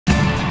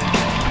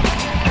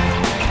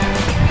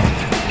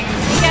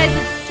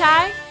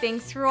Ty.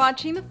 Thanks for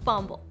watching the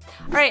Fumble.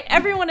 Alright,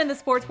 everyone in the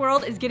sports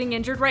world is getting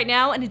injured right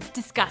now, and it's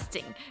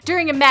disgusting.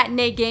 During a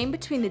matinee game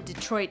between the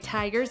Detroit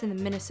Tigers and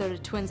the Minnesota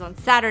Twins on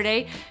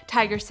Saturday,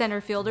 Tiger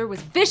center fielder was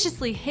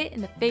viciously hit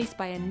in the face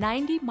by a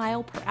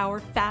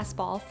 90-mile-per-hour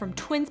fastball from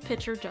Twins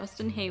pitcher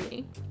Justin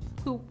Haley,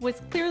 who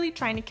was clearly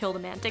trying to kill the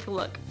man. Take a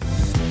look.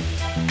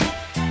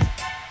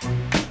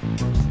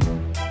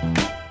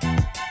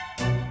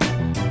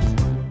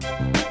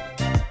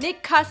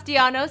 Nick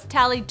Castellanos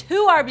tallied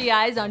 2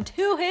 RBIs on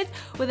 2 hits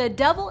with a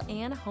double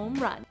and a home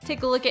run.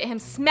 Take a look at him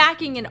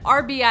smacking an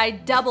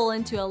RBI double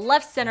into a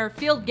left center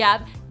field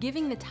gap,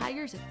 giving the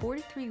Tigers a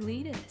 4-3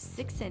 lead in the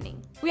 6th inning.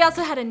 We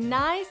also had a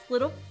nice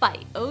little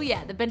fight. Oh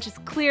yeah, the bench is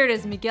cleared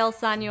as Miguel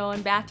Sano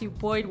and Matthew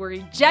Boyd were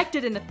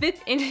ejected in the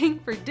 5th inning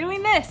for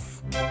doing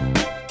this.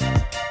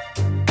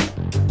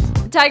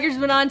 The Tigers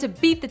went on to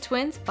beat the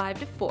Twins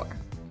 5-4.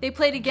 They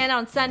played again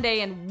on Sunday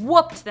and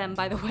whooped them,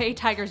 by the way.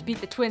 Tigers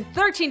beat the Twins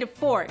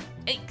 13-4.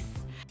 Yikes.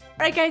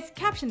 Alright guys,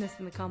 caption this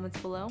in the comments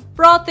below.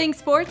 For all things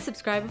sports,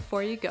 subscribe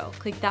before you go.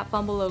 Click that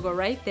Fumble logo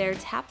right there,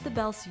 tap the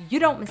bell so you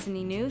don't miss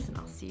any news, and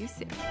I'll see you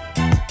soon.